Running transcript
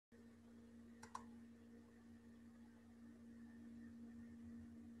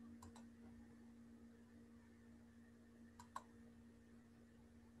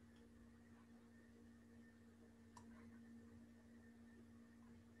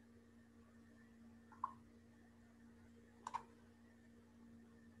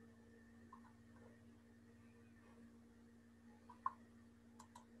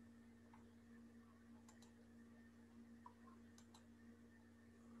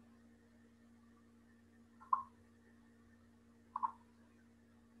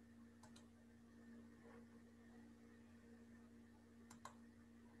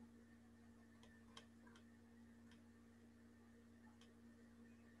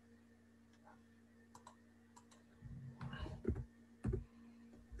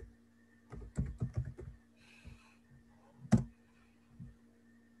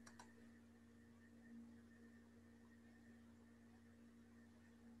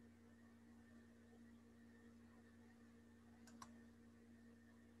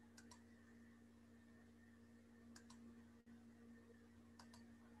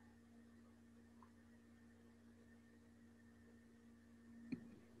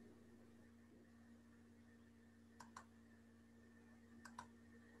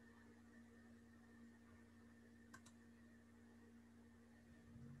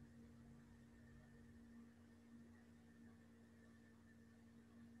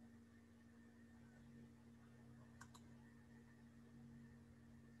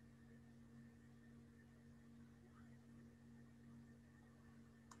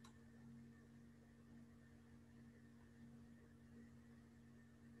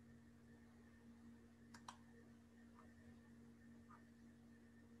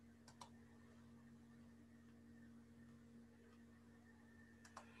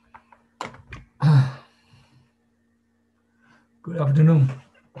Good afternoon.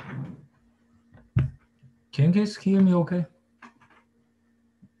 Can you guys hear me okay?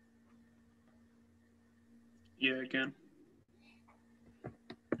 Yeah, again.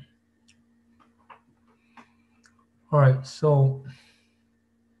 All right, so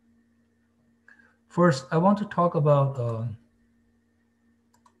first I want to talk about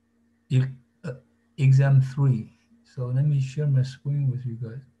e- uh, exam 3. So let me share my screen with you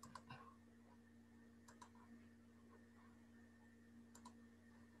guys.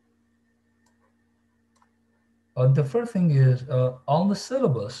 The first thing is on the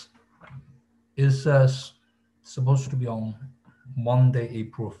syllabus, it says supposed to be on Monday,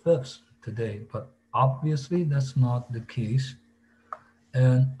 April 5th today, but obviously that's not the case.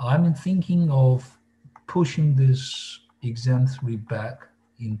 And I'm thinking of pushing this exam 3 back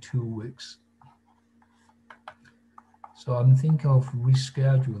in 2 weeks. So I'm thinking of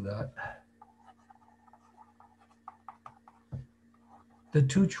reschedule that. The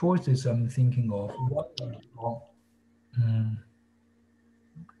two choices I'm thinking of, one is on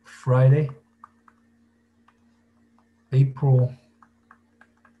Friday, April.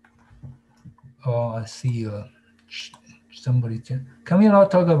 Oh, I see somebody. Can we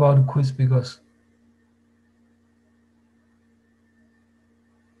not talk about the quiz because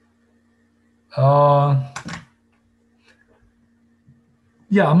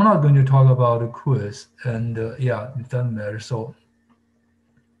yeah, I'm not going to talk about the quiz, and yeah, it doesn't matter. So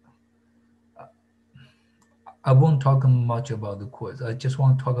I won't talk much about the quiz. I just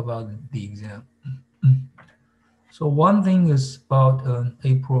want to talk about the exam. So one thing is about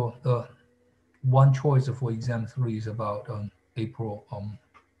April. One choice for exam 3 is about April.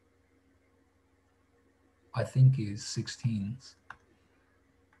 I think is 16th.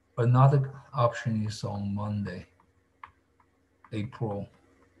 Another option is on Monday, April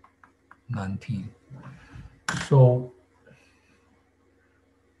 19th. So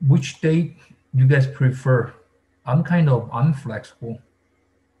which date you guys prefer? I'm flexible.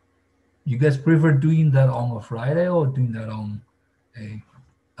 You guys prefer doing that on a Friday or doing that on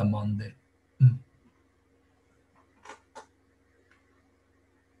a Monday?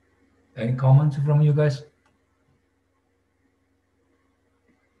 Any comments from you guys?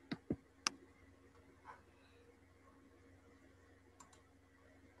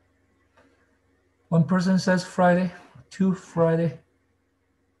 One person says Friday, two Friday.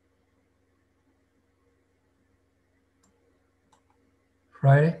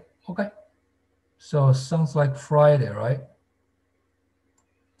 Friday, okay. So sounds like Friday, right?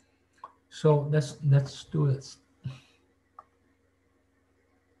 So let's do this.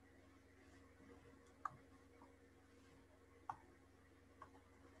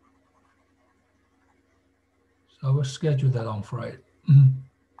 So I will schedule that on Friday.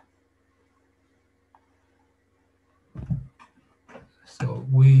 So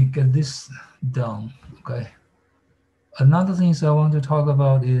we get this done, okay? Another thing I want to talk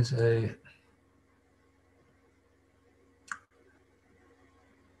about is a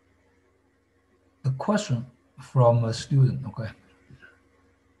question from a student, okay?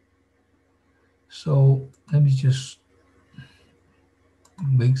 So let me just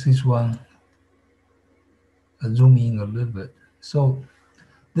make this one zoom in a little bit. So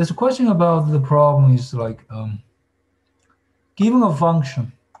there's a question about the problem is like, given a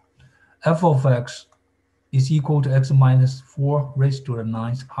function f of x is equal to x minus 4 raised to the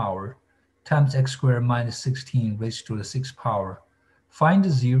 9th power times x squared minus 16 raised to the 6th power. Find the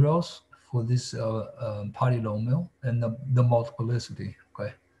zeros for this polynomial and the multiplicity,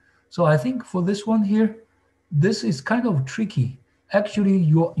 okay? So I think for this one here, this is kind of tricky. Actually,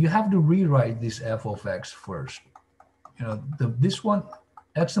 you have to rewrite this f of x first. You know, this one,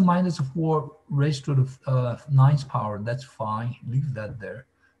 x minus 4 raised to the 9th power, that's fine, leave that there.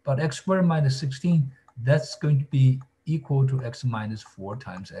 But x squared minus 16, that's going to be equal to x minus 4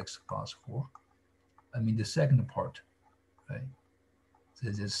 times x plus 4. I mean, the second part, right? So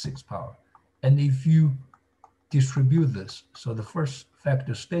this is 6th power. And if you distribute this, so the first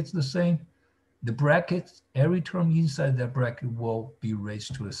factor stays the same, the brackets, every term inside that bracket will be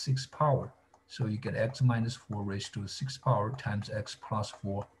raised to the 6th power. So you get x minus 4 raised to the 6th power times x plus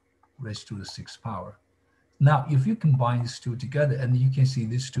 4 raised to the 6th power. Now, if you combine these two together, and you can see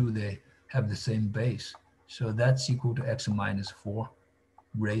these two, they have the same base. So that's equal to x minus 4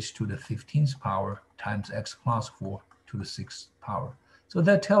 raised to the 15th power times x plus 4 to the 6th power. So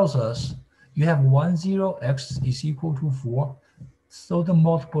that tells us you have 1, 0, x is equal to 4. So the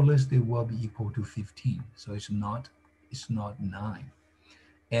multiplicity will be equal to 15. So it's not 9.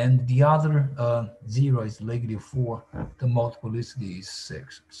 And the other 0 is negative 4. The multiplicity is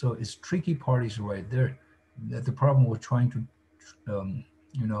 6. So its tricky part is right there. That the problem we're trying to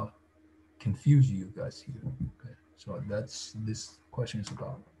you know, confuse you guys here. Okay, so that's this question is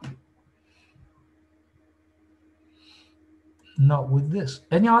about. Now with this,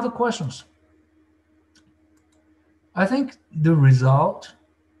 any other questions? I think the result,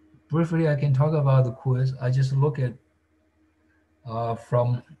 briefly, I can talk about the quiz. I just look at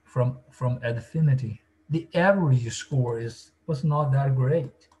from affinity. The average score was not that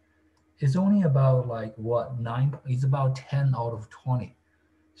great. It's only about like what 9. It's about 10 out of 20.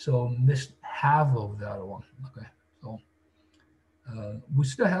 So missed half of that one. Okay, so we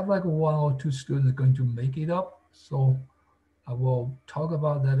still have like 1 or 2 students going to make it up. So I will talk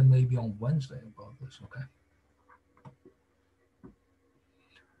about that maybe on Wednesday about this. Okay.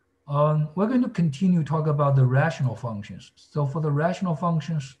 We're going to continue talk about the rational functions. So for the rational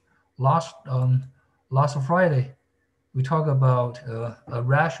functions, last Friday, we talked about a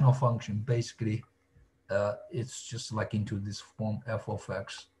rational function. Basically, it's just like into this form: f of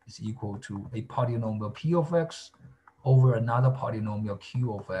x is equal to a polynomial p of x over another polynomial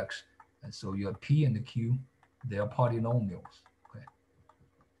q of x. And so your p and the q, they are polynomials. Okay.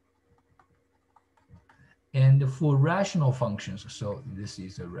 And for rational functions, so this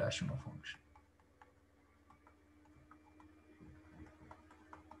is a rational function.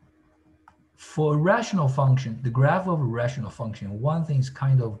 For a rational function, the graph of a rational function, one thing is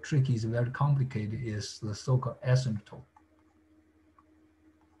kind of tricky, is very complicated, is the so-called asymptote.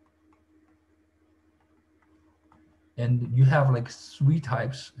 And you have like 3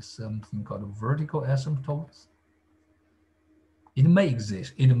 types, something called vertical asymptotes. It may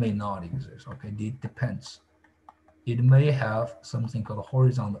exist, it may not exist, okay, it depends. It may have something called a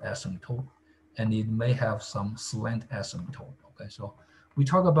horizontal asymptote, and it may have some slant asymptote, okay? So we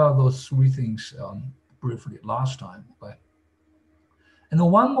talked about those 3 things briefly last time, okay? And then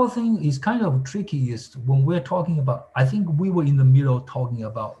one more thing is kind of tricky is when we're talking about, I think we were in the middle talking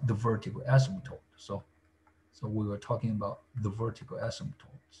about the vertical asymptote. So we were talking about the vertical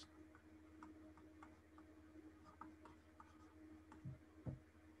asymptotes.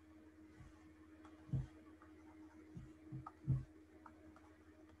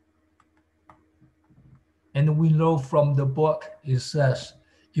 And we know from the book, it says,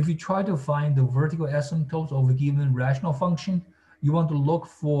 if you try to find the vertical asymptotes of a given rational function, you want to look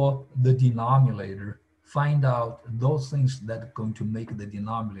for the denominator, find out those things that are going to make the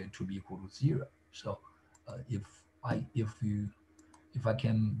denominator to be equal to 0. So if I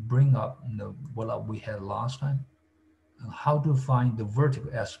can bring up what we had last time, how to find the vertical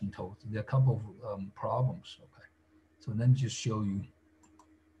asymptotes, there are a couple of problems. Okay, so let me just show you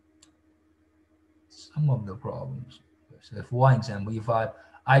some of the problems. So for one example, if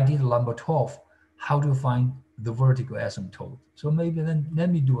I did number 12, how to find the vertical asymptote. So maybe then let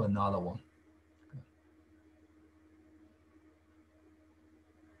me do another one.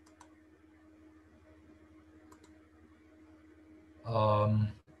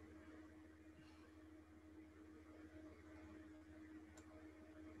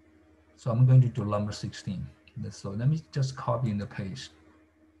 So I'm going to do number 16. So let me just copy and paste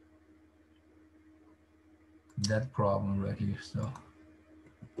that problem right here.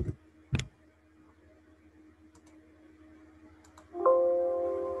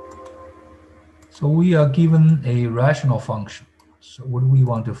 So we are given a rational function. So what we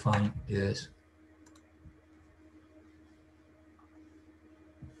want to find is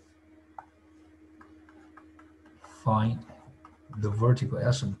find the vertical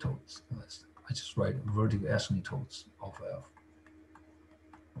asymptotes. I just write vertical asymptotes of f.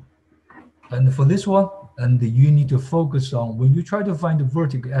 And for this one, and you need to focus on, when you try to find the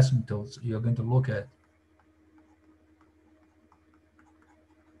vertical asymptotes, you're going to look at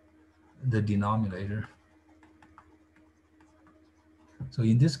the denominator. So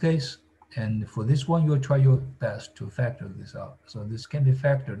in this case, and for this one, you'll try your best to factor this out. So this can be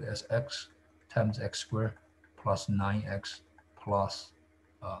factored as x times x squared plus 9x plus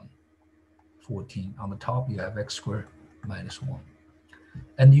 14. On the top, you have x squared minus 1.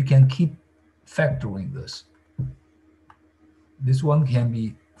 And you can keep factoring this. This one can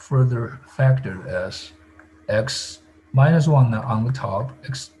be further factored as x minus 1 on the top,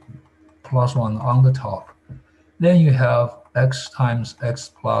 x plus 1 on the top. Then you have x times x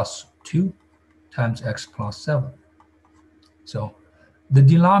plus 2 times x plus 7. So the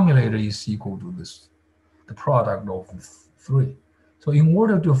denominator is equal to this, the product of 3. So in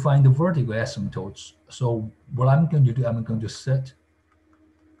order to find the vertical asymptotes, so what I'm going to do, I'm going to set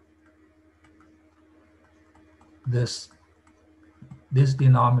this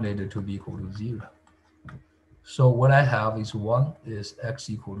denominator to be equal to 0. So what I have is 1 is x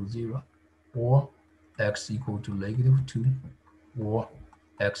equal to 0, or x equal to -2, or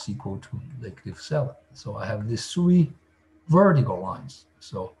x equal to -7. So I have these three vertical lines.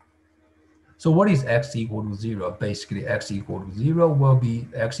 So what is x equal to 0? Basically, x equal to 0 will be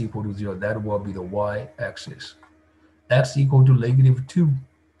x equal to 0. That will be the y-axis. X equal to -2.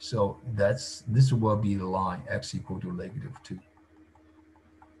 So this will be the line x equal to -2.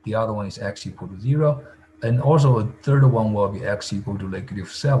 The other one is x equal to 0. And also a third one will be x equal to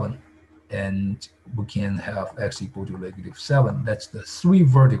 -7. And we can have x equal to -7. That's the three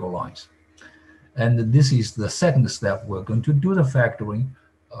vertical lines. And this is the second step. We're going to do the factoring.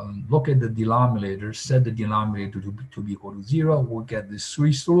 Look at the denominator, set the denominator to be equal to 0. We'll get these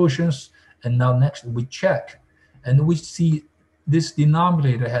three solutions. And now next we check. And we see this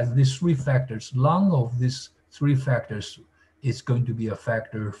denominator has these three factors. None of these three factors is going to be a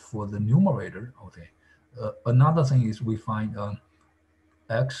factor for the numerator. Okay. Another thing is we find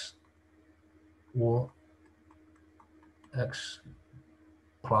x or x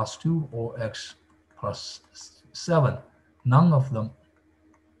plus 2 or x plus 7. None of them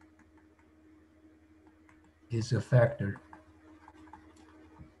is a factor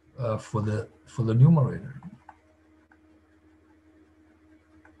for the numerator.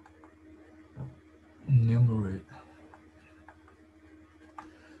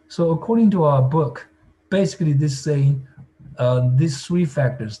 So according to our book, basically this saying these three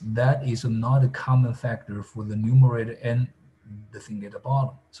factors, that is not a common factor for the numerator and the thing at the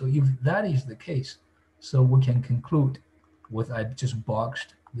bottom. So if that is the case, so we can conclude with I just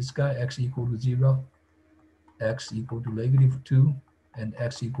boxed this guy x equal to 0, x equal to -2, and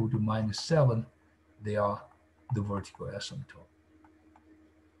x equal to -7. They are the vertical asymptote.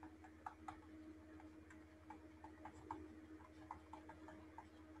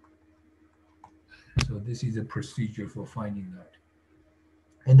 So this is a procedure for finding that.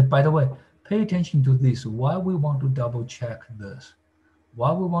 And by the way, pay attention to this. Why we want to double check this?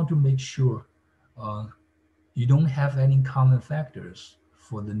 Why we want to make sure you don't have any common factors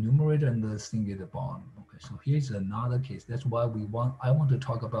for the numerator and the thing at the bottom. Okay, so here's another case. That's why I want to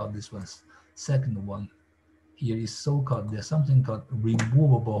talk about this one. Second one here is so-called, there's something called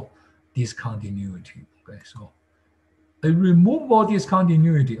removable discontinuity. Okay, so a removable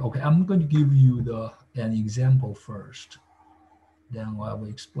discontinuity. Okay, I'm going to give you an example first. Then I will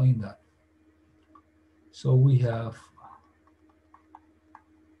explain that. So we have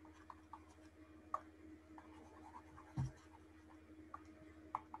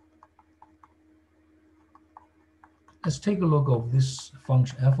let's take a look of this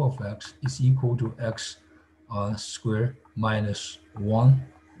function f of x is equal to x squared minus 1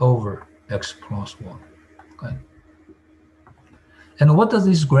 over x plus 1. Okay. And what does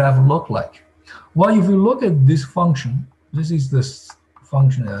this graph look like? Well, if you look at this function, this is this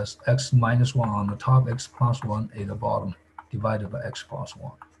function as x minus 1 on the top, x plus 1 at the bottom, divided by x plus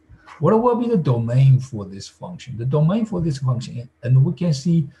 1. What will be the domain for this function? The domain for this function, and we can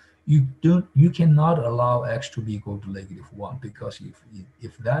see you cannot allow x to be equal to -1, because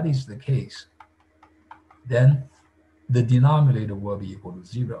if that is the case, then the denominator will be equal to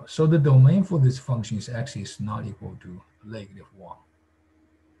 0. So the domain for this function is x is not equal to -1.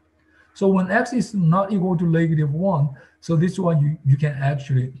 So when x is not equal to -1, so this one you can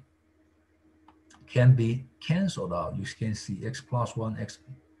actually can be canceled out. You can see x plus 1, x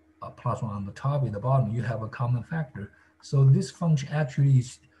plus 1 on the top and the bottom, you have a common factor. So this function actually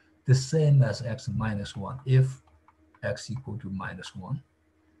is the same as x minus 1 if x equal to -1,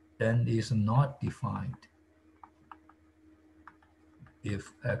 and is not defined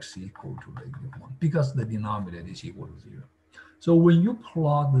if x equal to -1, because the denominator is equal to 0. So when you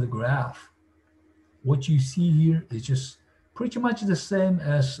plot the graph, what you see here is just pretty much the same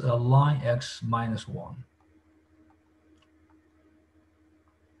as line x minus 1.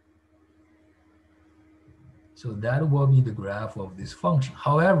 So that will be the graph of this function.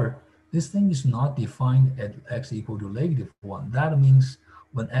 However, this thing is not defined at x equal to -1. That means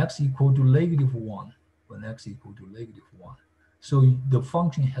when x equal to -1, so the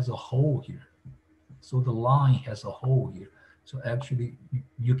function has a hole here. So the line has a hole here. So actually,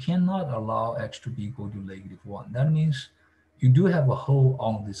 you cannot allow x to be equal to -1. That means you do have a hole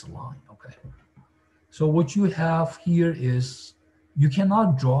on this line, okay? So what you have here is, you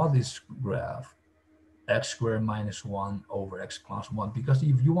cannot draw this graph, x squared minus 1 over x plus 1, because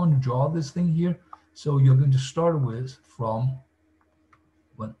if you want to draw this thing here, so you're going to start with from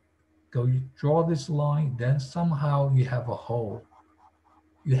you draw this line, then somehow you have a hole.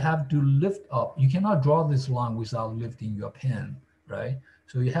 You have to lift up. You cannot draw this line without lifting your pen, right?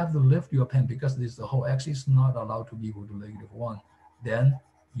 So you have to lift your pen, because this the whole x is not allowed to be equal to -1. Then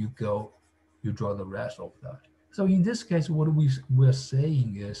you draw the rest of that. So in this case, what we're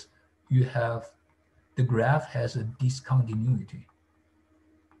saying is you have the graph has a discontinuity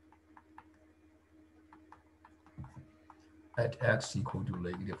at x equal to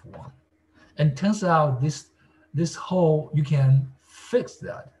 -1. And turns out this whole, you can fix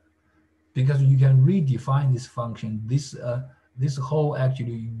that because you can redefine this function. This whole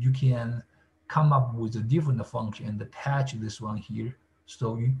actually, you can come up with a different function and attach this one here.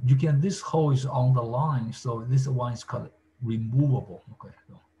 So you can, this whole is on the line. So this one is called removable. Okay.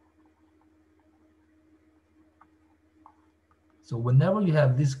 So whenever you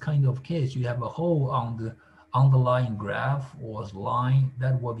have this kind of case, you have a hole on the underlying graph or line,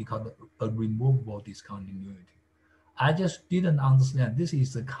 that will be called a removable discontinuity. I just didn't understand. This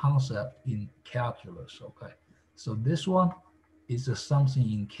is the concept in calculus, okay? So this one is something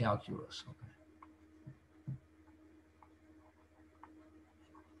in calculus, okay?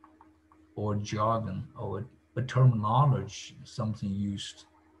 Or jargon, or a terminology, something used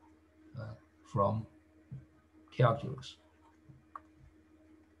from calculus.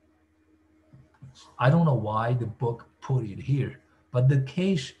 I don't know why the book put it here, but the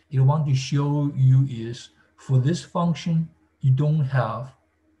case it want to show you is for this function, you don't have,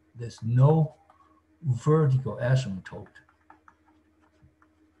 there's no vertical asymptote.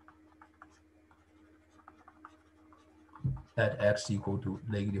 At x equal to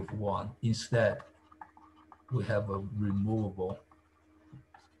 -1. Instead, we have a removable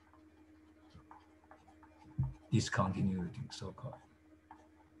discontinuity, so-called.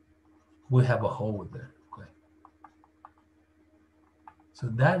 We have a hole there, okay? So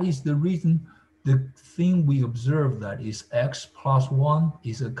that is the reason, the thing we observe that is x plus 1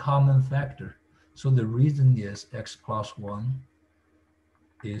 is a common factor. So the reason is x plus 1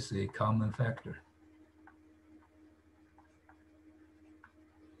 is a common factor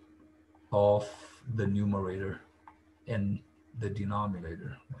of the numerator and the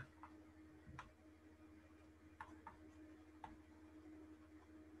denominator.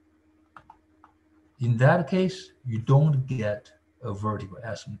 In that case, you don't get a vertical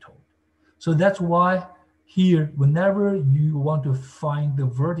asymptote. So that's why here, whenever you want to find the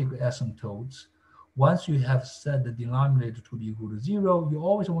vertical asymptotes, once you have set the denominator to be equal to 0, you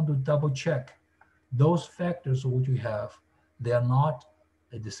always want to double check those factors which you have, they are not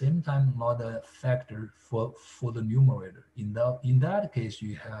at the same time not a factor for the numerator. In that case,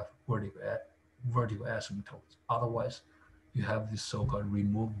 you have vertical asymptotes. Otherwise, you have this so-called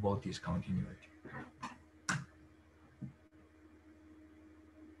removable discontinuity.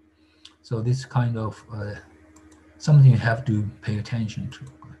 So this kind of something you have to pay attention to.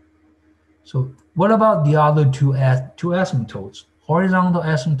 So what about the other two asymptotes, horizontal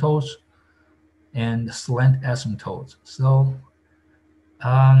asymptotes and slant asymptotes? So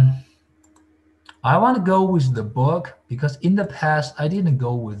I want to go with the book because in the past, I didn't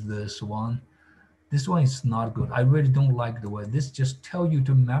go with this one. This one is not good. I really don't like the way this just tell you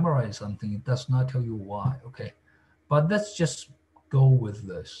to memorize something. It does not tell you why, okay? But let's just go with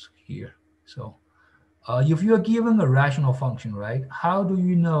this here. So if you are given a rational function, right? How do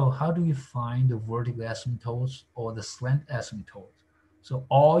you find the vertical asymptotes or the slant asymptotes? So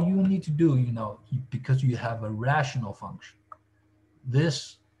all you need to do, because you have a rational function,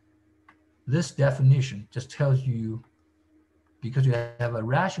 this definition just tells you, because you have a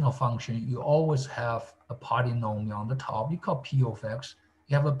rational function, you always have a polynomial on the top, you call P of x.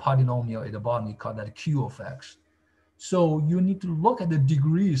 You have a polynomial at the bottom, you call that Q of x. So you need to look at the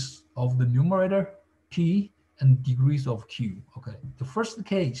degrees of the numerator, P, and degrees of Q, okay? The first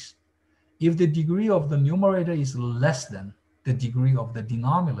case, if the degree of the numerator is less than the degree of the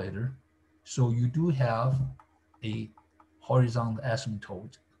denominator, so you do have a horizontal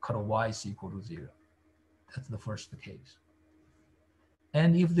asymptote called y is equal to 0. That's the first case.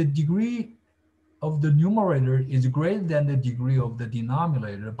 And if the degree of the numerator is greater than the degree of the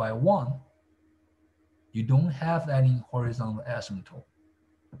denominator by 1, you don't have any horizontal asymptote.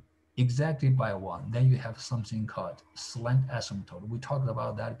 Exactly by 1, then you have something called slant asymptote. We talked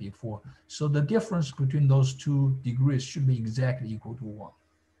about that before. So the difference between those two degrees should be exactly equal to 1.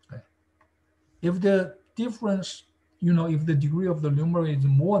 Okay. If the difference, if the degree of the numerator is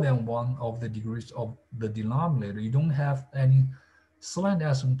more than 1 of the degrees of the denominator, you don't have any slant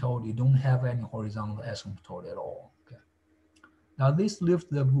asymptote, you don't have any horizontal asymptote at all. Okay. Now this leaves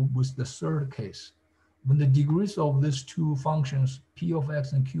with the third case. When the degrees of these two functions, P of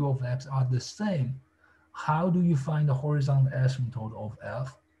x and Q of x, are the same, how do you find the horizontal asymptote of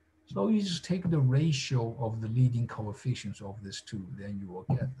f? So you just take the ratio of the leading coefficients of these two, then you will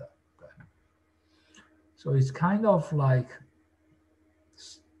get that. Okay. So it's kind of like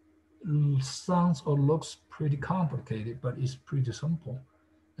sounds or looks pretty complicated, but it's pretty simple.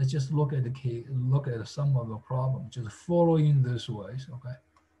 Let's just look at the case, look at some of the problem, just following this ways, okay?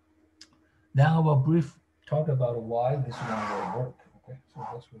 Then I will brief talk about why this one will work, okay? So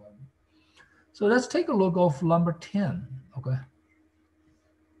that's what I mean. So let's take a look of number 10, okay?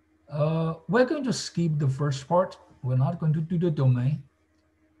 We're going to skip the first part. We're not going to do the domain.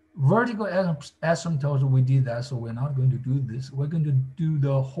 Vertical asymptotes, we did that, so we're not going to do this. We're going to do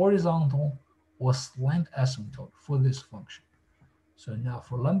the horizontal or slant asymptote for this function. So now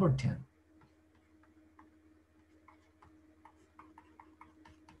for number 10.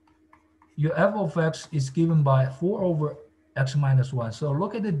 Your f of x is given by 4 over x minus 1. So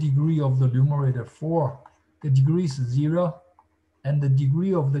look at the degree of the numerator 4. The degree is 0, and the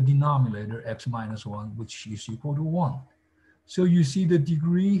degree of the denominator x minus 1, which is equal to 1. So you see the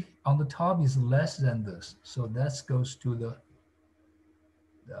degree on the top is less than this. So that goes to the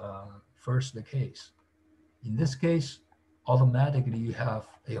first case. In this case, automatically you have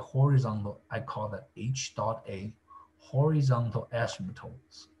a horizontal, I call that H dot A, horizontal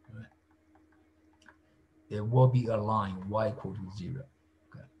asymptotes. Right? It will be a line y equal to 0.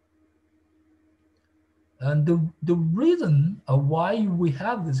 Okay. And the reason why we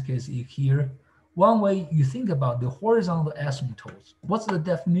have this case is here. One way you think about the horizontal asymptotes, what's the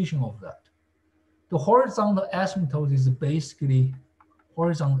definition of that? The horizontal asymptote is basically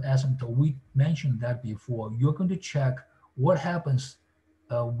horizontal asymptote. We mentioned that before. You're going to check what happens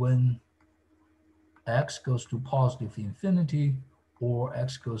when x goes to positive infinity or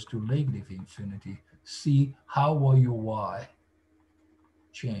x goes to negative infinity. See how will your y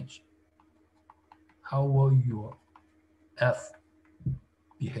change? How will your f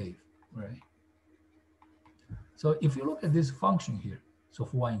behave, right? So if you look at this function here, so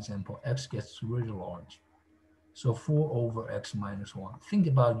for one example, x gets really large. So 4 over x minus 1. Think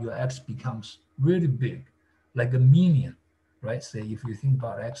about your x becomes really big, like a median, right? Say if you think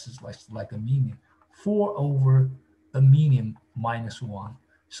about x is like a median, 4 over a median minus 1.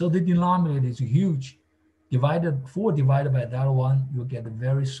 So the denominator is huge. 4 divided by that one, you'll get a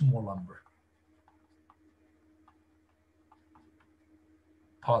very small number.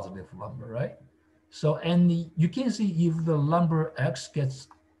 Positive number, right? So, and you can see if the number x gets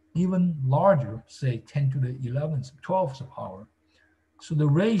even larger, say 10 to the 11th, 12th power. So the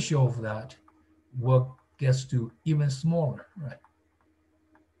ratio of that will gets to even smaller, right?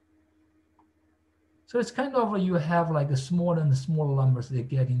 So it's kind of you have like a smaller and smaller numbers, they're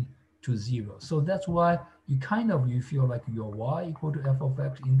getting to 0. So that's why you feel like your y equal to f of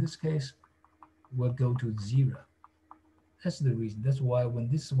x in this case will go to 0. That's the reason. That's why when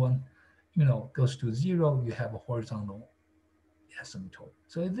this one, goes to 0, you have a horizontal asymptote.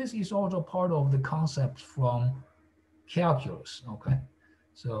 So this is also part of the concept from calculus, okay?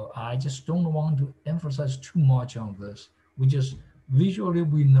 So I just don't want to emphasize too much on this. We just visually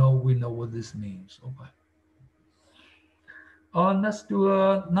we know what this means, okay? Let's do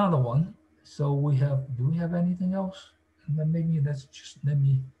another one. So do we have anything else? And then maybe let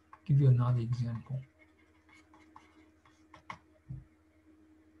me give you another example.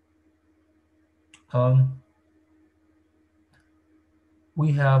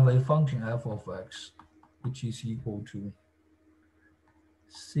 We have a function f of x, which is equal to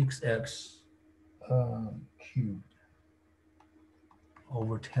 6x cubed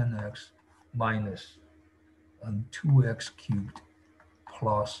over 10x minus 2x cubed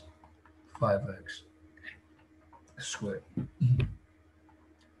plus 5x squared.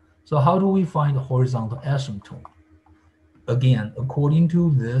 So how do we find the horizontal asymptote? Again, according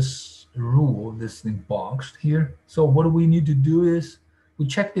to this rule, this thing boxed here. So what we need to do is we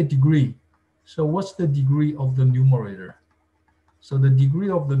check the degree. So what's the degree of the numerator? So the degree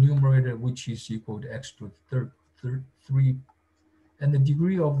of the numerator, which is equal to x to the 3, and the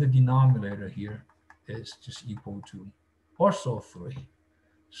degree of the denominator here is just equal to also 3.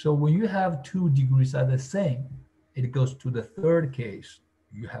 So when you have 2 degrees are the same, it goes to the third case.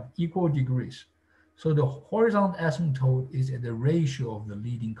 You have equal degrees. So the horizontal asymptote is at the ratio of the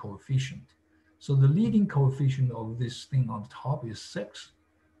leading coefficient. So the leading coefficient of this thing on the top is 6.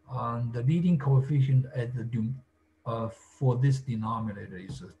 The leading coefficient at the for this denominator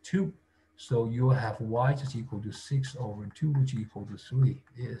is 2. So you have y is equal to 6 over 2, which equal to 3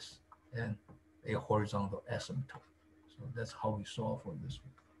 is a horizontal asymptote. So that's how we solve for this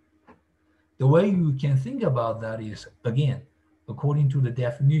one. The way you can think about that is, again, according to the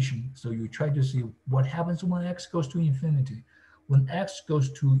definition. So you try to see what happens when x goes to infinity. When x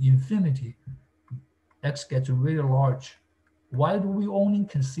goes to infinity, x gets really large. Why do we only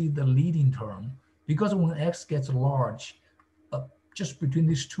consider the leading term? Because when x gets large, just between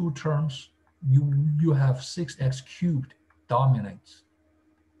these two terms, you have 6x cubed dominates.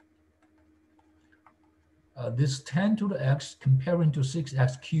 This 10 to the x comparing to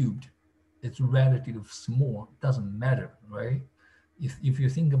 6x cubed, it's relatively small, doesn't matter, right? If you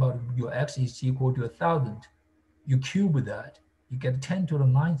think about it, your x is equal to 1,000, you cube that, you get 10 to the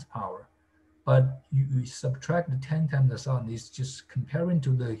 9th power. But you subtract the 10 times the sum, it's just comparing to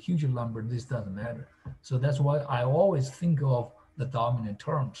the huge number, this doesn't matter. So that's why I always think of the dominant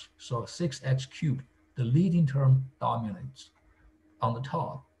terms. So 6x cubed, the leading term dominates on the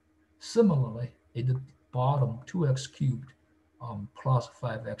top. Similarly, at the bottom, 2x cubed plus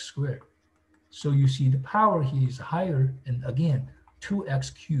 5x squared. So you see the power here is higher, and again,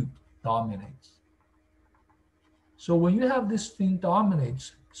 2x cubed dominates. So when you have this thing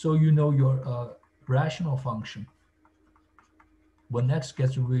dominates, so you know your rational function, when x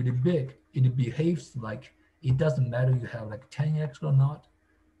gets really big, it behaves like, it doesn't matter you have like 10x or not,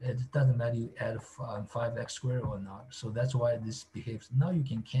 it doesn't matter you add 5x squared or not. So that's why this behaves. Now you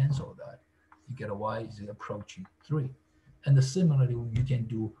can cancel that. You get a y is approaching 3. And similarly, you can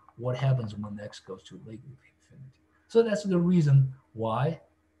do what happens when x goes to negative infinity. So that's the reason why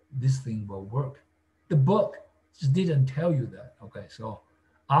this thing will work. The book just didn't tell you that. Okay, so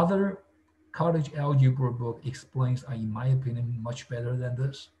other college algebra book explains, in my opinion, much better than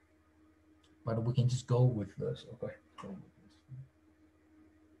this. But we can just go with this. Okay.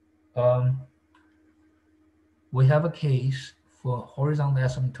 We have a case for horizontal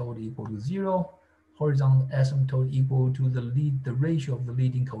asymptote equal to 0, horizontal asymptote equal to the ratio of the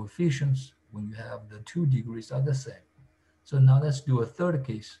leading coefficients when you have the 2 degrees are the same. So now let's do a third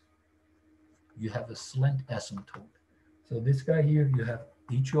case. You have a slant asymptote. So this guy here, you have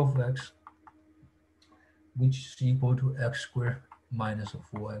h of x, which is equal to x squared minus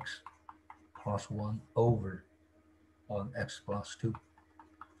 4x plus 1 over x plus 2.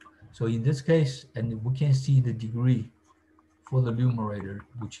 So in this case, and we can see the degree for the numerator,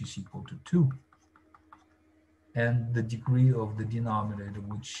 which is equal to 2. And the degree of the denominator,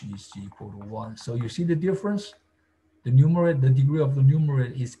 which is equal to 1. So you see the difference? The degree of the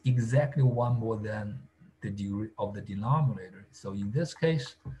numerator is exactly 1 more than the degree of the denominator. So in this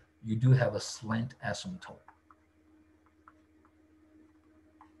case, you do have a slant asymptote.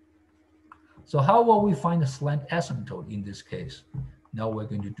 So how will we find a slant asymptote in this case? Now we're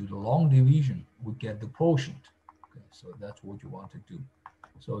going to do the long division. We get the quotient. Okay, so that's what you want to do.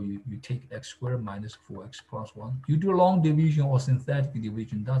 So you take x squared minus 4x plus 1. You do long division or synthetic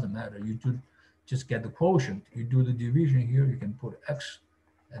division, doesn't matter. You do just get the quotient. You do the division here, you can put x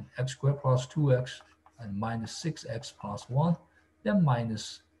and x squared plus 2x and minus 6x plus 1, then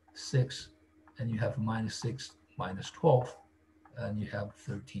minus 6, and you have minus 6 minus 12, and you have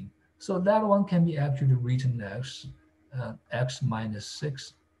 13. So that one can be actually written as x minus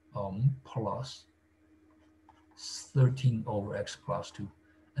 6 plus 13 over x plus 2.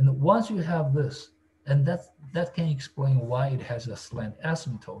 And once you have this, and that can explain why it has a slant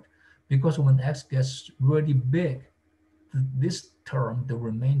asymptote, because when x gets really big, this term, the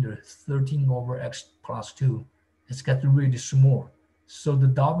remainder 13 over x plus 2, it's got really small. So the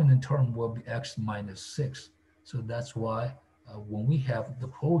dominant term will be x minus 6. So that's why when we have the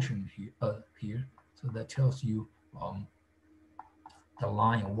quotient here, so that tells you the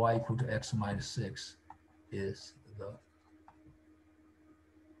line y equal to x minus 6 is the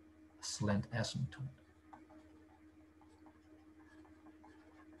slant asymptote.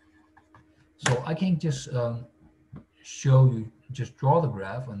 So I can just show you, just draw the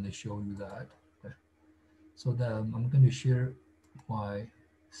graph and then show you that. Okay. So then I'm going to share my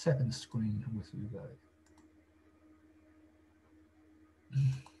second screen with you guys.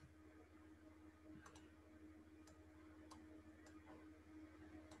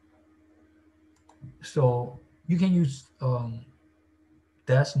 So you can use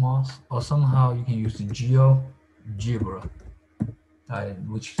Desmos, or somehow you can use the GeoGebra,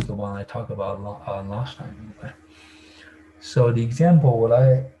 which is the one I talked about last time. Okay. So the example what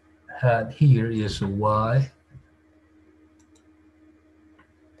I had here is y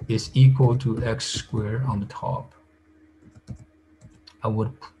is equal to x squared on the top. I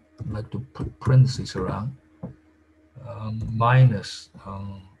would like to put parentheses around minus,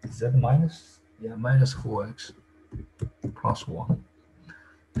 is that minus? Yeah, minus 4x plus 1.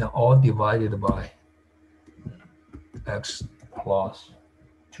 They're all divided by x plus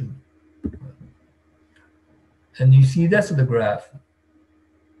 2. And you see that's the graph.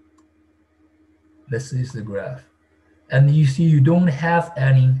 This is the graph. And you see you don't have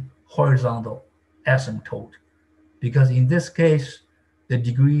any horizontal asymptote, because in this case, the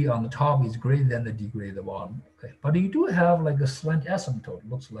degree on the top is greater than the degree at the bottom. Okay, but you do have like a slant asymptote.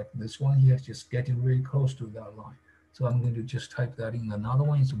 Looks like this one here is just getting really close to that line. So I'm going to just type that in. Another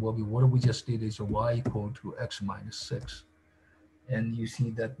one is what we just did is y equal to x minus 6. And you see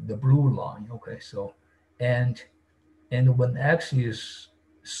that the blue line. Okay, so and when x is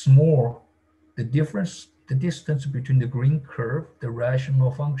small, the distance between the green curve, the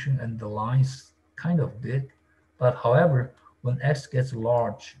rational function, and the line is kind of big. But however, when x gets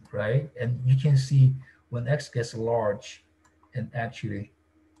large, right, and you can see when x gets large, and actually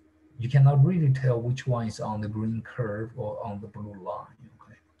you cannot really tell which one is on the green curve or on the blue line.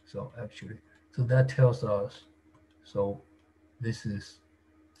 Okay, so actually, so that tells us, so this is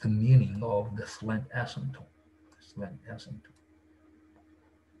the meaning of the slant asymptote. Slant asymptote.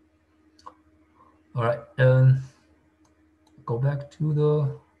 All right, go back to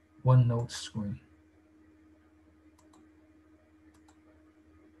the OneNote screen.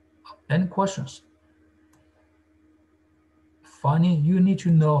 Any questions? Finding, you need to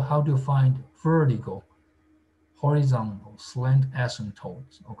know how to find vertical, horizontal, slant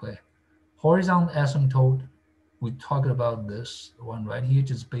asymptotes. Okay, horizontal asymptote, we talked about this one right here,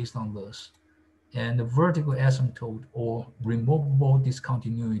 just based on this. And the vertical asymptote or removable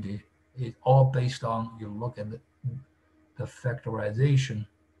discontinuity is all based on, you look at the factorization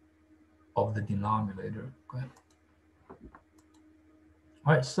of the denominator. Okay.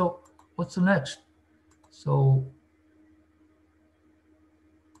 All right, so what's the next? So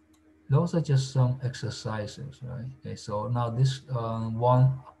those are just some exercises, right? Okay, so now this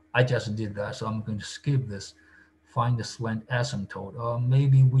one, I just did that, so I'm going to skip this. Find the slant asymptote.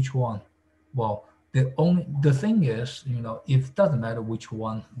 Maybe which one? Well, the thing is, you know, it doesn't matter which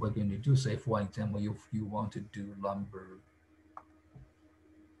one we're going to do. Say, for example, if you want to do number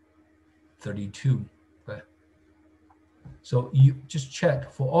 32, okay? So you just check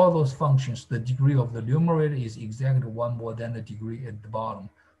for all those functions, the degree of the numerator is exactly one more than the degree at the bottom.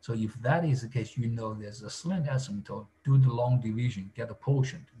 So if that is the case, you know there's a slant asymptote. Do the long division, get a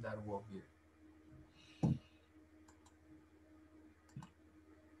quotient. That will be it.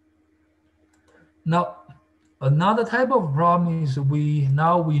 Now, another type of problem is we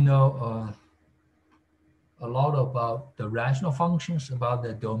know a lot about the rational functions, about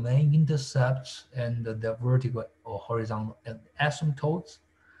the domain intercepts and the vertical or horizontal asymptotes.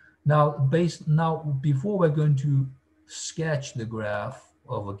 Now, before we're going to sketch the graph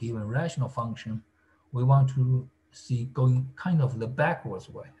of a given rational function, we want to see going kind of the backwards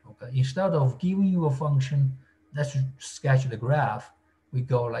way. Okay, instead of giving you a function, let's sketch the graph. We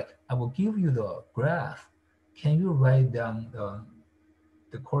go like, I will give you the graph. Can you write down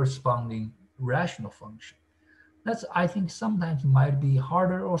the corresponding rational function? That's, I think, sometimes might be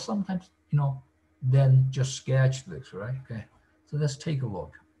harder, or sometimes, you know, than just sketch this, right? Okay, so let's take a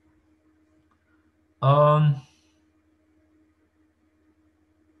look.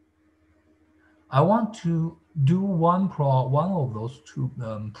 I want to do one of those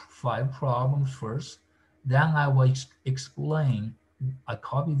 5 problems first. Then I will explain. I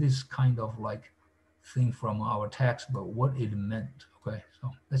copy this kind of like thing from our textbook, what it meant. Okay,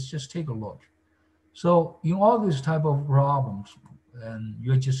 so let's just take a look. So in all these type of problems, and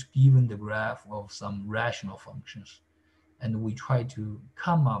you're just given the graph of some rational functions, and we try to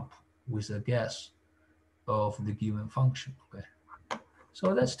come up with a guess of the given function. Okay, so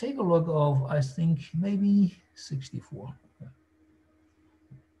let's take a look of, I think, maybe 64. Okay.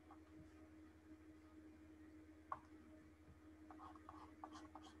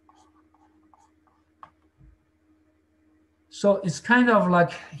 So it's kind of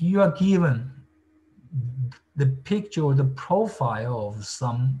like you are given the picture or the profile of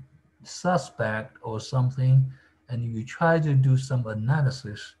some suspect or something, and you try to do some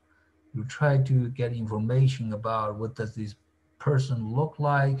analysis. You try to get information about what does this person look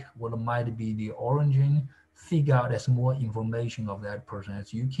like, what might be the origin, figure out as more information of that person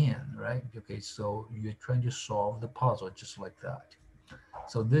as you can, right? Okay, so you're trying to solve the puzzle just like that.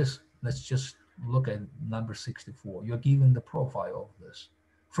 So this, let's just look at number 64. You're given the profile of this.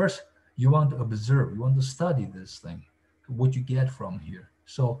 First, you want to observe, you want to study this thing, what you get from here.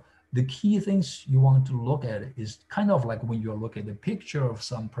 So the key things you want to look at is kind of like when you look at the picture of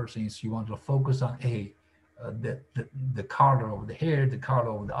some persons, you want to focus on the color of the hair, the color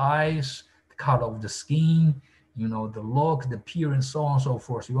of the eyes, the color of the skin, you know, the look, the appearance, so on and so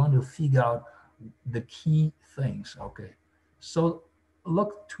forth. You want to figure out the key things. Okay, so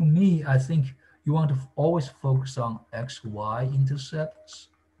look, to me, I think you want to always focus on XY intercepts.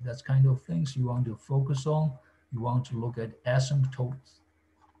 That's kind of things you want to focus on. You want to look at asymptotes.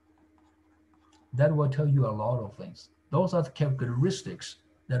 That will tell you a lot of things. Those are the characteristics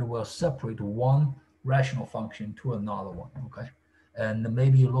that will separate one rational function to another one, okay? And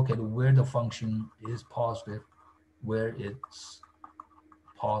maybe you look at where the function is positive, where it's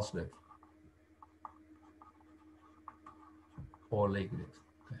positive or negative,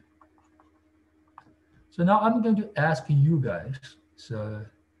 okay? So now I'm going to ask you guys, so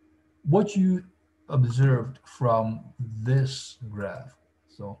what you observed from this graph.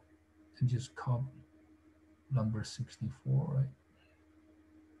 So I just copy number 64, right?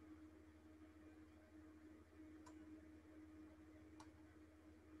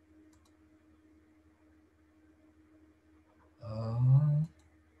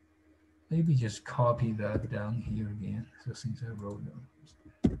 Maybe just copy that down here again. So since I wrote down.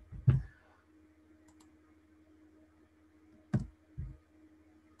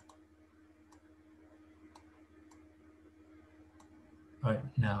 All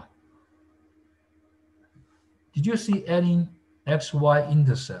right, now, did you see any XY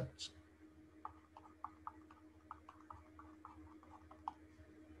intercepts?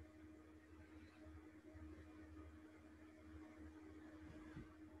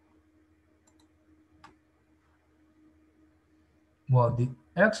 Well, the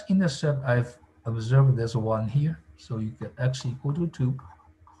x-intercept I've observed there's one here. So you get x equal to 2.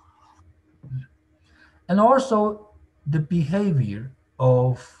 And also the behavior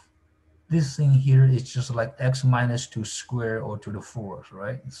of this thing here is just like x minus 2 squared or to the 4th,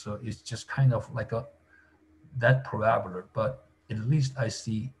 right? So it's just kind of like that parabola, but at least I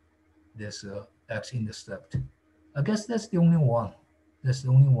see this x-intercept. I guess that's the only one. That's the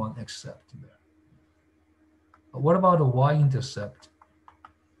only one except there. But what about the y-intercept?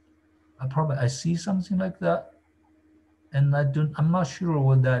 I see something like that, and I'm not sure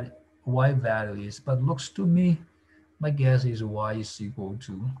what that y value is, but looks to me, my guess is y is equal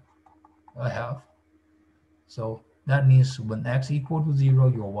to a half. So that means when x equal to 0,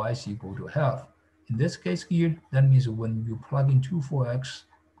 your y is equal to half. In this case here, that means when you plug in 2 for x,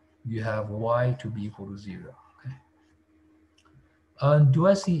 you have y to be equal to 0. Okay. Do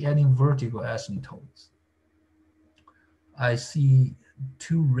I see any vertical asymptotes? I see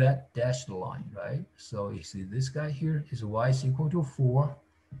 2 red dashed line, right? So you see this guy here is y is equal to 4.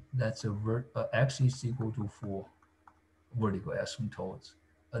 That's x is equal to 4 vertical asymptotes.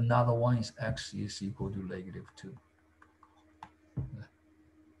 Another one is x is equal to -2.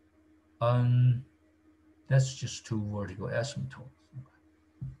 That's just 2 vertical asymptotes.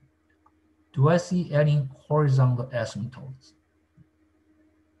 Do I see any horizontal asymptotes?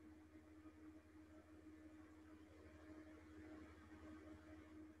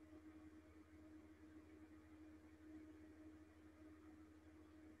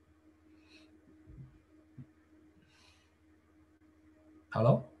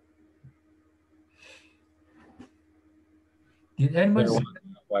 Hello? Did anyone see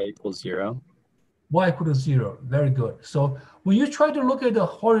y equals 0? Y equal to 0. Very good. So when you try to look at the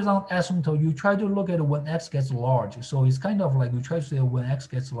horizontal asymptote, you try to look at it when x gets large. So it's kind of like we try to say when x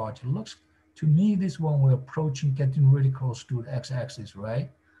gets large. It looks to me this one we're approaching, getting really close to the x-axis, right?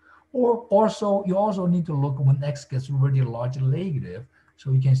 Or also you also need to look when x gets really large negative,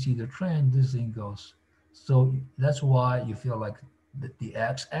 so you can see the trend. This thing goes. So that's why you feel like the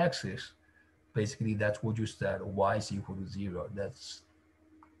x-axis, basically that's what you said. Y is equal to 0. That's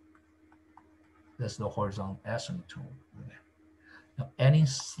the horizontal asymptote. Now, any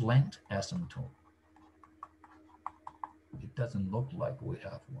slant asymptote, it doesn't look like we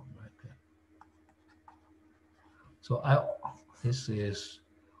have one, right? Okay. So this is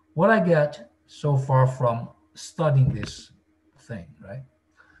what I get so far from studying this thing, right?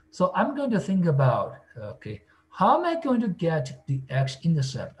 So I'm going to think about, okay, how am I going to get the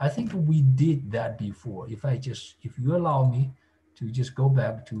x-intercept? I think we did that before. If you allow me to just go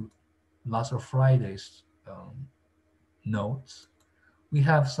back to last Friday's notes, we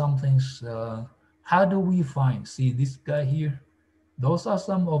have some things. How do we find? See this guy here? Those are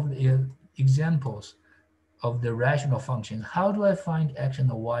some of the examples of the rational function. How do I find x and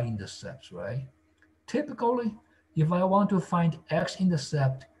y intercepts, right? Typically, if I want to find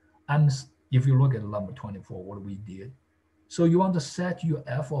x-intercept, if you look at number 24, what we did. So you want to set your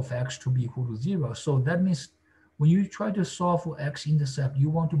f of x to be equal to 0. So that means when you try to solve for x-intercept, you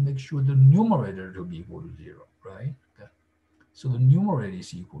want to make sure the numerator to be equal to 0, right? Okay. So the numerator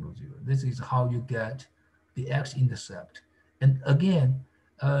is equal to 0. This is how you get the x-intercept. And again,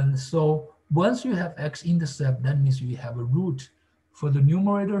 so once you have x-intercept, that means you have a root for the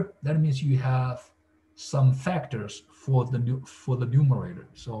numerator. That means you have some factors for the numerator.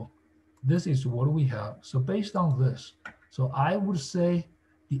 So this is what we have. So based on this, so I would say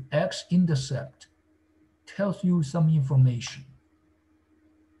the x-intercept tells you some information.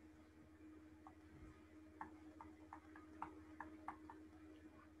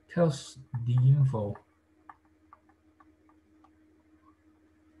 Tells the info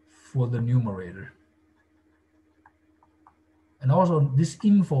for the numerator. And also this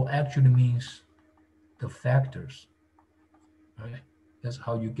info actually means the factors, right? That's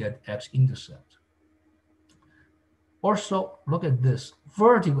how you get x-intercept. Also, look at this,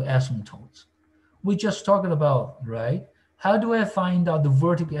 vertical asymptotes. We just talked about, right? How do I find out the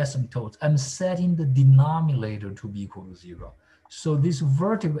vertical asymptotes? I'm setting the denominator to be equal to 0. So these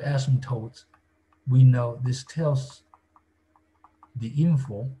vertical asymptotes, we know this tells the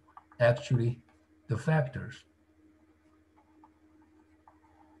info, actually the factors.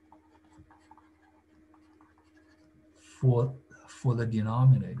 For the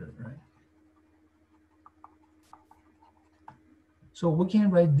denominator, right? So we can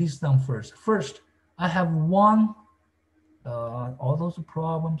write this down first. First, I have one, all those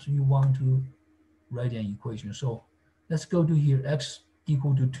problems you want to write an equation. So let's go to here, x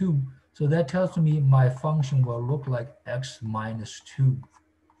equal to 2. So that tells me my function will look like x minus 2.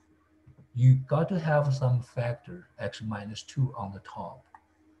 You got to have some factor, x minus 2 on the top.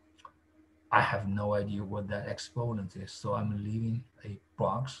 I have no idea what that exponent is, so I'm leaving a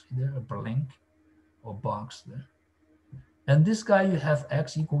box there, a blank or box there. And this guy, you have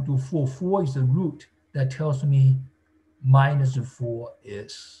x equal to 4. 4 is the root. That tells me minus 4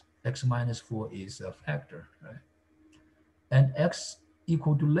 is, x minus 4 is a factor, right? And x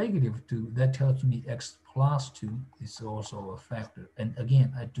equal to negative 2, that tells me x plus 2 is also a factor. And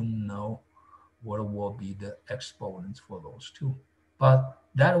again, I don't know what will be the exponents for those two. But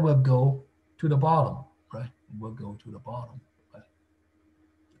that will go to the bottom, right? Will go to the bottom. Right?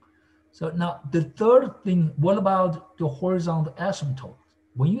 So now the third thing, what about the horizontal asymptote?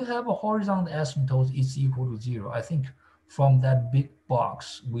 When you have a horizontal asymptote, it's equal to 0. I think from that big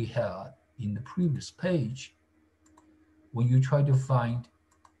box we had in the previous page, when you try to find,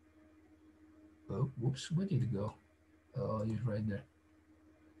 oh, whoops, where did it go? It's right there.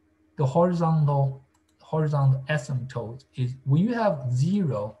 The horizontal asymptote is when you have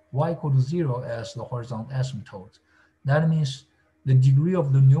 0, y equal to 0 as the horizontal asymptote. That means the degree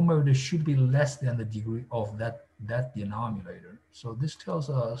of the numerator should be less than the degree of that denominator. So this tells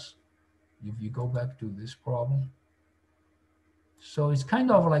us, if you go back to this problem, so it's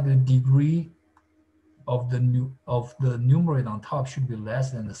kind of like the degree of the numerator on top should be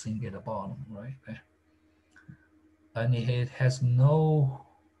less than the thing at the bottom, right? And it has no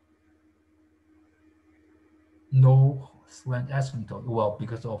slant asymptote. Well,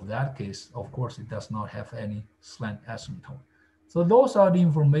 because of that case, of course, it does not have any slant asymptote. So those are the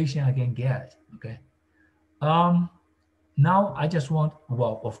information I can get, okay? Now I just want,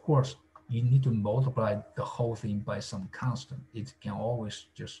 well, of course, you need to multiply the whole thing by some constant. It can always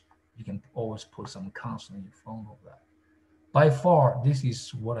just, you can always put some constant in front of that. By far, this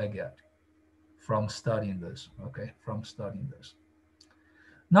is what I get from studying this, okay, from studying this.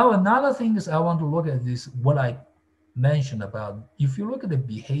 Now, another thing is I want to look at this, what I mentioned about, if you look at the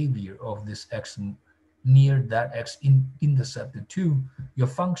behavior of this x near that x-intercept 2, your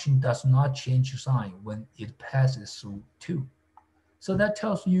function does not change sign when it passes through 2. So that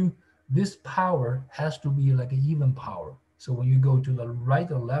tells you this power has to be like an even power. So when you go to the right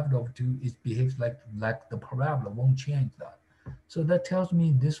or left of 2, it behaves like the parabola, won't change that. So that tells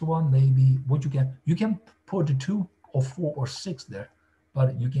me this one maybe what you can put 2 or 4 or 6 there,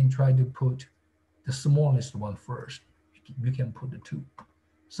 but you can try to put the smallest one first. You can put the 2.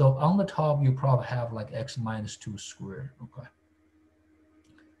 So on the top, you probably have like x minus 2 squared, okay?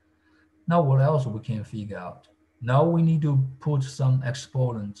 Now what else we can figure out? Now we need to put some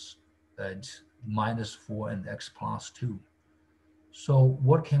exponents at minus 4 and x plus 2. So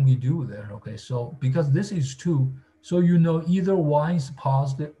what can we do there? Okay, so because this is 2, so you know either y is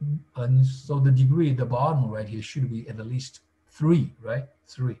positive, and so the degree at the bottom right here should be at least 3, right?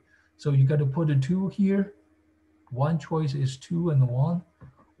 3. So you got to put a 2 here. One choice is 2 and 1,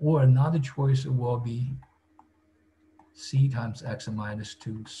 or another choice will be c times x minus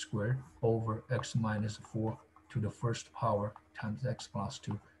 2 squared over x minus 4 to the first power times x plus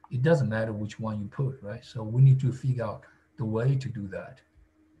 2. It doesn't matter which one you put, right? So we need to figure out the way to do that.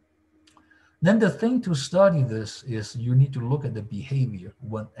 Then the thing to study this is you need to look at the behavior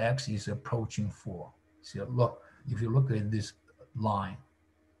when x is approaching 4. So look, if you look at this line,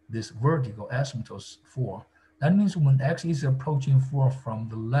 this vertical asymptote 4, that means when x is approaching 4 from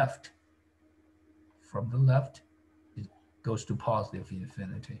the left, it goes to positive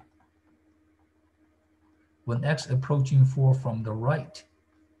infinity. When x approaching 4 from the right,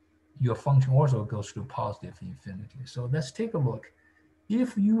 your function also goes to positive infinity. So let's take a look.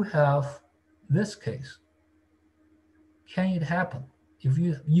 If you have this case, can it happen? If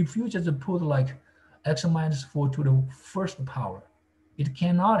you just put like x minus 4 to the first power, it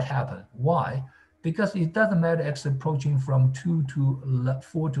cannot happen. Why? Because it doesn't matter x approaching from 2 to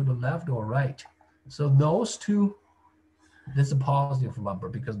 4 to the left or right. So those two, there's a positive number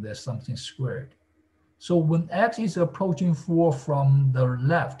because there's something squared. So when x is approaching 4 from the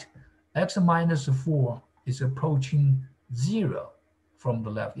left, x minus 4 is approaching 0 from the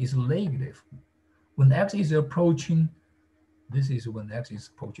left. It's negative. When x is approaching, this is when x is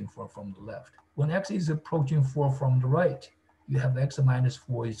approaching 4 from the left. When x is approaching 4 from the right, you have x minus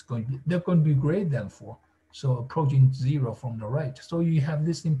 4 is going to be, they're going to be greater than 4. So approaching 0 from the right. So you have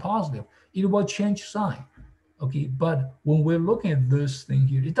this thing positive. It will change sign. Okay, but when we're looking at this thing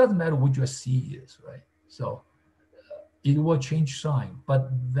here, it doesn't matter what your C is, right? So it will change sign, but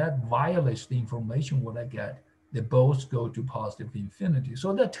that violates the information what I get. They both go to positive infinity.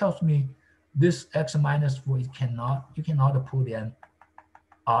 So that tells me this x minus 4, you cannot put an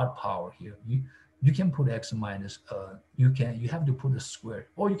odd power here. You can put x minus, you have to put a square,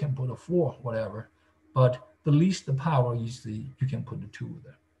 or you can put a 4, whatever. But the least power is you can put the 2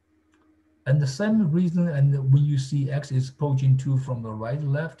 there. And the same reason, and when you see x is approaching 2 from the right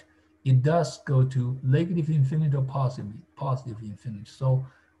left, it does go to negative infinity or positive infinity. So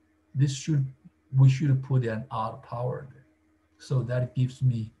we should put an odd power there. So that gives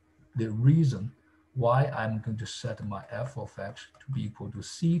me the reason why I'm going to set my f of x to be equal to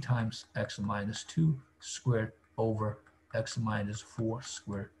c times x minus 2 squared over x minus 4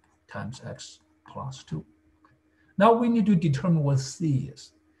 squared times x plus 2. Now we need to determine what c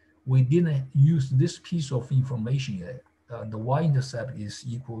is. We didn't use this piece of information yet. The y-intercept is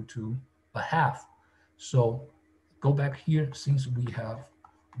equal to a half. So go back here, since we have,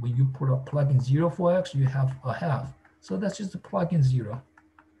 when you plug in 0 for x, you have a half. So that's just plug in 0.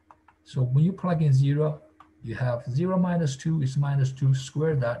 So when you plug in 0, you have 0 minus 2 is minus 2,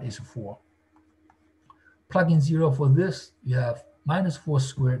 square that is 4. Plug in 0 for this, you have minus 4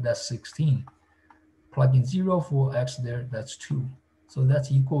 squared, that's 16. Plug in 0 for x there, that's 2. So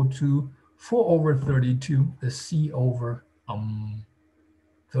that's equal to 4 over 32, the c over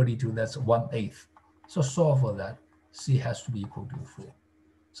 32, that's 1/8. So solve for that, c has to be equal to 4.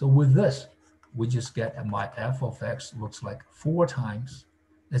 So with this, we just get my f of x looks like 4 times,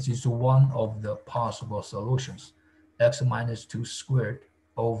 this is one of the possible solutions, x minus 2 squared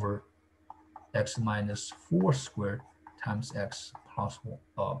over x minus 4 squared times x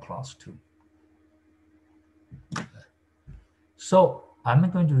plus 2. So I'm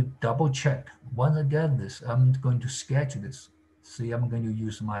going to double check. Once I get this, I'm going to sketch this. See, I'm going to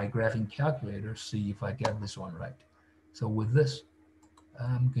use my graphing calculator, see if I get this one right. So with this,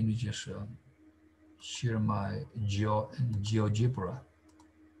 I'm going to just share my GeoGebra.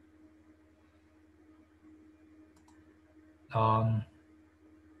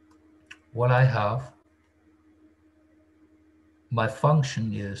 What I have, my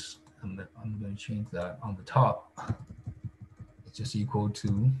function is, I'm going to change that on the top. It's just equal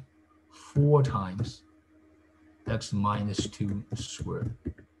to 4 times x minus 2 squared.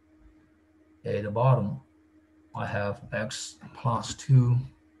 At the bottom, I have x plus 2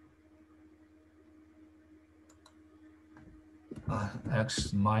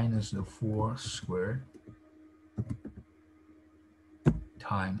 x minus 4 squared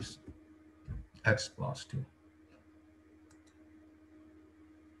times x plus 2.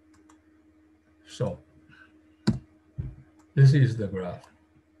 So this is the graph.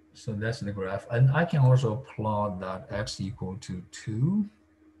 So that's the graph. And I can also plot that x equal to 2.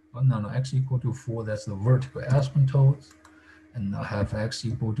 Oh, no, x equal to 4, that's the vertical asymptote. And I have x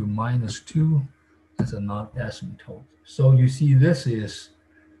equal to minus 2, that's a non-asymptote. So you see this is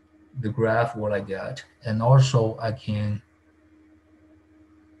the graph what I get. And also I can,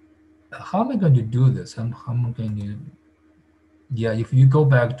 how am I going to do this? I'm going to, yeah, if you go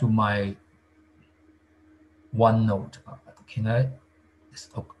back to my OneNote, can I,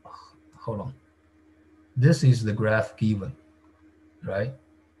 oh, hold on. This is the graph given, right?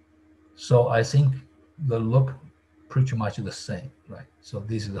 So I think they look pretty much the same, right? So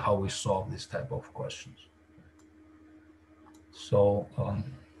this is how we solve this type of questions. So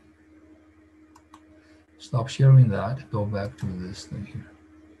stop sharing that, go back to this thing here.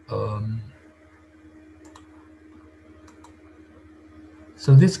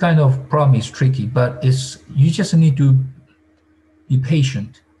 So this kind of problem is tricky, but you just need to be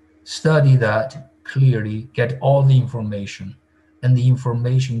patient, study that clearly, get all the information, and the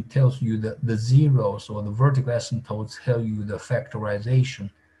information tells you the zeros or the vertical asymptotes tell you the factorization,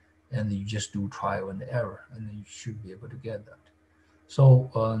 and you just do trial and error, and then you should be able to get that. So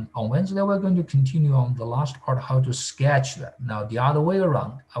on Wednesday, we're going to continue on the last part, how to sketch that. Now, the other way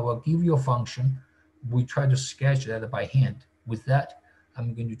around, I will give you a function. We try to sketch that by hand. With that,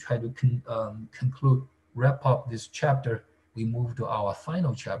 I'm going to try to conclude, wrap up this chapter. We move to our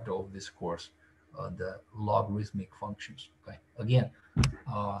final chapter of this course, the logarithmic functions. Okay. Again,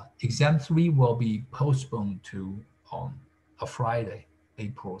 exam 3 will be postponed to a Friday,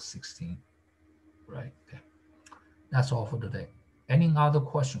 April 16th. Right. Okay. That's all for today. Any other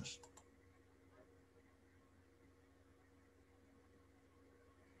questions?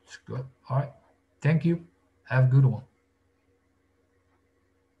 It's good. All right. Thank you. Have a good one.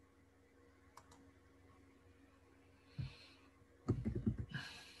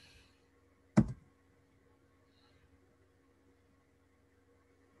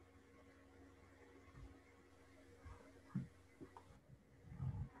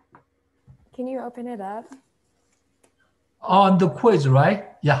 Can you open it up? On the quiz, right?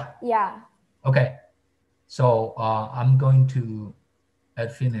 Yeah. Yeah. Okay. So I'm going to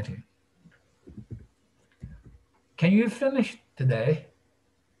Affinity. Can you finish today?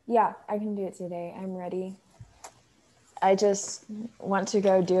 Yeah, I can do it today. I'm ready. I just want to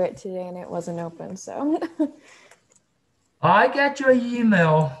go do it today and it wasn't open, so. I got your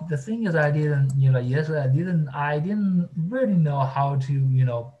email. The thing is, I didn't, yesterday I didn't really know how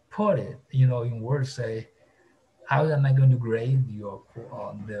to, put it, in words. Say, how am I going to grade your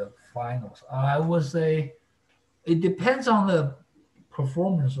the finals? I would say it depends on the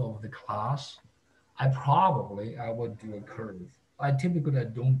performance of the class. I would do a curve. I typically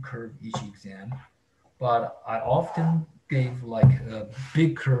don't curve each exam, but I often gave like a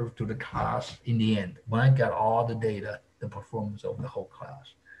big curve to the class in the end when I got all the data, the performance of the whole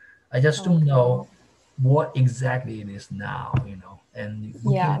class. I just don't know what exactly it is now, and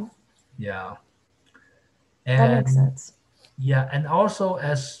we Yeah, can, yeah, that makes and sense. yeah, and also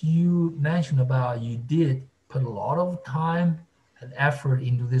as you mentioned about, you did put a lot of time and effort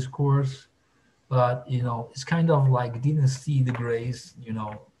into this course, but it's kind of like didn't see the grades,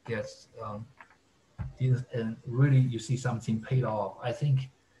 gets didn't, and really you see something paid off. I think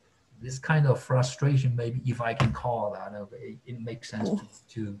this kind of frustration, maybe if I can call that, okay, it makes sense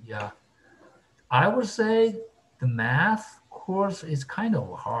to yeah. I would say the math course is kind of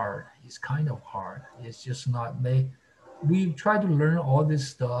hard. It's kind of hard. It's just not made. We try to learn all this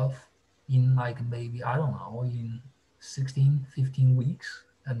stuff in like maybe, I don't know, in 16, 15 weeks,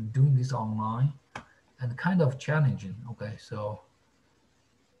 and doing this online and kind of challenging. Okay, so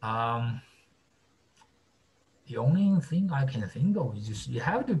um, the only thing I can think of is just you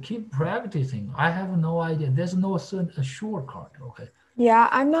have to keep practicing. I have no idea. There's no certain a shortcut. Okay. Yeah,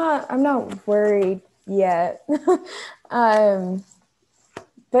 I'm not worried yet. um,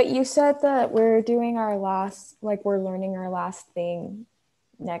 but you said that we're doing our last, like we're learning our last thing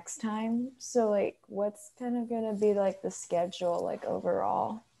next time. So like what's kind of gonna be like the schedule like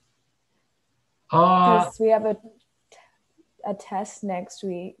overall? Uh, Because we have a test next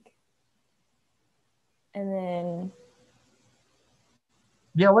week. And then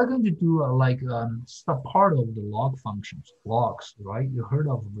yeah, we're going to do like some part of the log functions, logs, right? You heard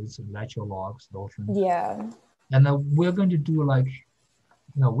of this natural logs, those things. yeah. And we're going to do like,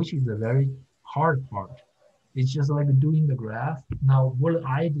 which is the very hard part. It's just like doing the graph. Now, what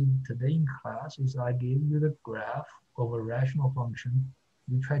I did today in class is I gave you the graph of a rational function.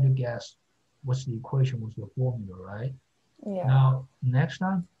 You try to guess what's the equation, what's the formula, right? Yeah. Now, next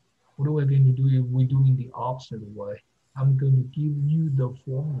time, what we're going to do is we're doing the opposite way. I'm going to give you the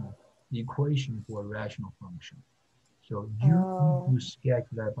formula, the equation for a rational function. So you need Oh. to sketch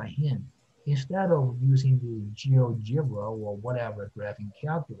that by hand instead of using the GeoGebra or whatever graphing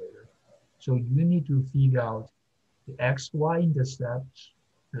calculator. So you need to figure out the XY intercepts,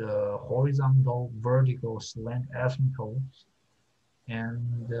 the horizontal, vertical, slant asymptotes,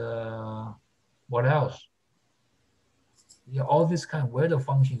 and what else? Yeah, all this kind of where the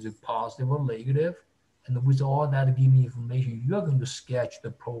functions are positive or negative, and with all that give me information, you're going to sketch the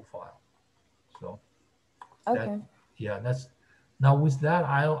profile. So that, Okay. yeah, that's now with that,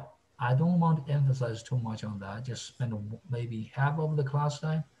 I don't want to emphasize too much on that. Just spend maybe half of the class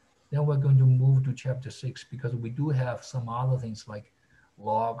time. Then we're going to move to chapter 6 because we do have some other things like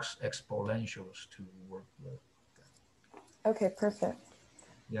logs, exponentials to work with. Okay, perfect.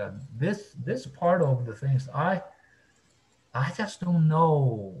 Yeah, this part of the things I just don't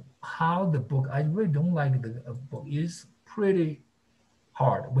know how the book. I really don't like the book. It's pretty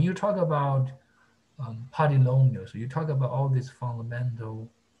hard when you talk about polynomials. You talk about all these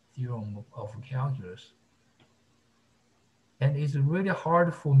fundamental theorem of calculus. And it's really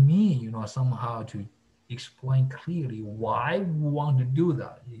hard for me, somehow to explain clearly why we want to do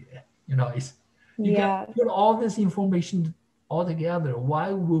that. It's you can Yeah. put all this information all together.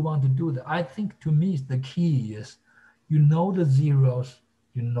 Why we want to do that? I think to me, the key is the zeros,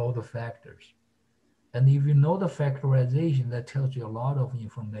 the factors. And if you know the factorization, that tells you a lot of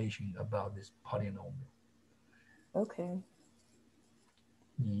information about this polynomial. Okay.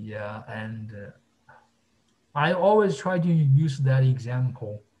 Yeah, and I always try to use that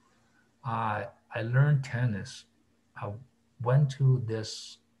example. I learned tennis. I went to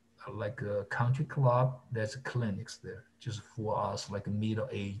this like a country club. There's clinics there just for us, like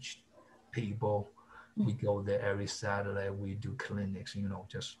middle-aged people. We go there every Saturday. We do clinics,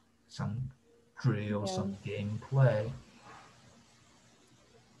 just some drill, Yeah. some game play.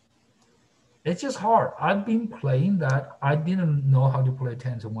 It's just hard. I've been playing that. I didn't know how to play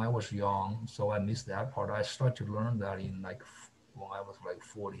tennis when I was young, so I missed that part. I started to learn that in like when I was like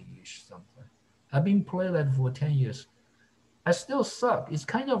 40-ish something. I've been playing that for 10 years. I still suck. It's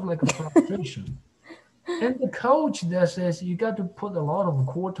kind of like a frustration. And the coach that says you got to put a lot of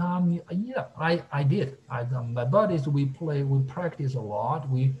court time. Yeah, I did. My buddies, we practice a lot.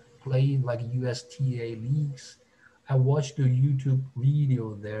 We play like USTA leagues. I watched the YouTube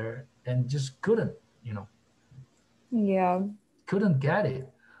video there and just Yeah. couldn't get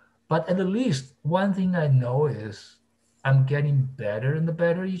it. But at least one thing I know is I'm getting better and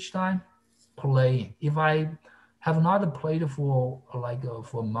better each time playing. If I have not played for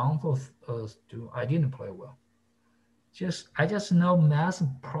for a month or two, I didn't play well. I just know math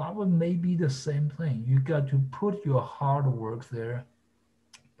probably may be the same thing. You got to put your hard work there,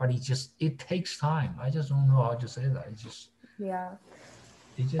 but it takes time. I just don't know how to say that. Yeah.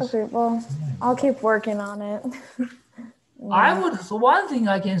 It just Okay, well, I'll keep working on it. So one thing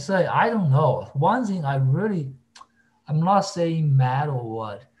I can say, I don't know. One thing I'm not saying mad or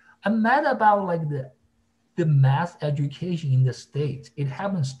what. I'm mad about like the math education in the States. It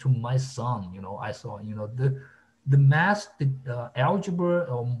happens to my son. I saw, the math, the algebra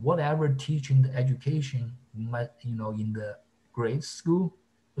or whatever teaching the education, in the grade school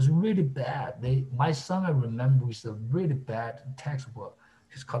was really bad. My son, I remember, was a really bad textbook.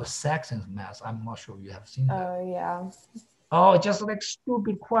 It's called Saxon's Math. I'm not sure you have seen that. Oh, yeah. Oh, just like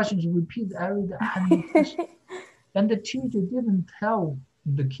stupid questions repeat every day. And the teacher didn't tell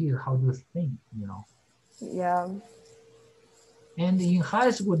the kid how to think. Yeah. And in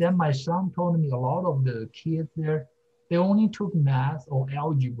high school, then my son told me a lot of the kids there, they only took math or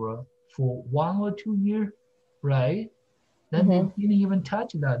algebra for 1 or 2 years, right? Then they didn't even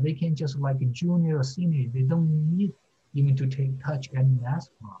touch that. They can just like a junior or senior, they don't need even to touch any math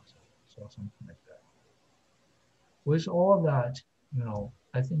class or something like that. With all that,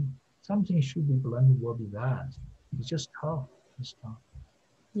 I think something should be blended will be that. It's just tough. It's tough.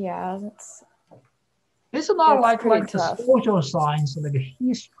 Yeah, It's not it's like pretty the tough. social science, like a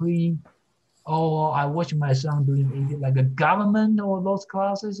history. Oh, I watch my son doing like a government or those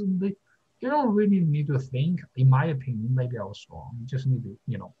classes. And you don't really need to think, in my opinion. Maybe I was wrong. You just need to,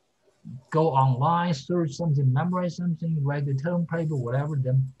 go online, search something, memorize something, write the term paper, whatever.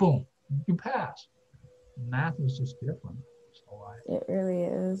 Then boom, you pass. Math is just different. It really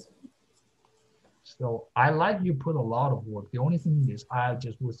is. So I like you put a lot of work. The only thing is, I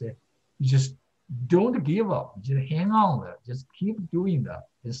just would say, you just don't give up. Just hang on there. Just keep doing that.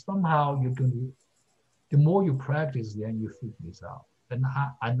 And somehow you're going to, the more you practice, then you figure this out. And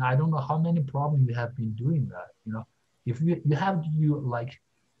I don't know how many problems you have been doing that. If you have to do like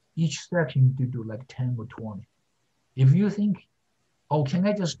each section to do like 10 or 20. If you think, oh, can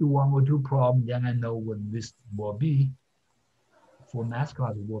I just do 1 or 2 problems? Then I know what this will be. For math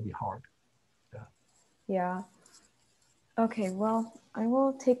class, it will be hard. Yeah. Okay, well, I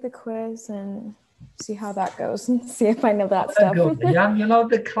will take the quiz and see how that goes and see if I know that stuff. Yeah,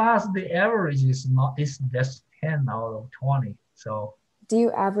 the class, the average is just 10 out of 20. So do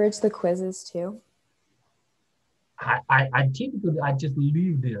you average the quizzes too? I typically just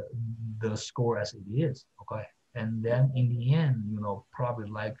leave the score as it is. Okay. And then in the end, probably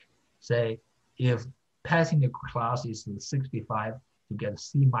like say if passing the class is 65 to get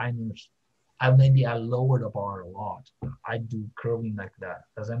C minus, maybe I lower the bar a lot. I do curving like that.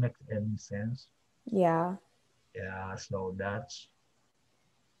 Does that make any sense? Yeah. Yeah.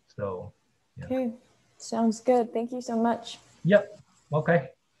 Yeah. Okay. Sounds good. Thank you so much. Yep. Okay.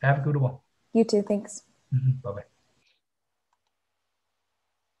 Have a good one. You too. Thanks. Bye-bye.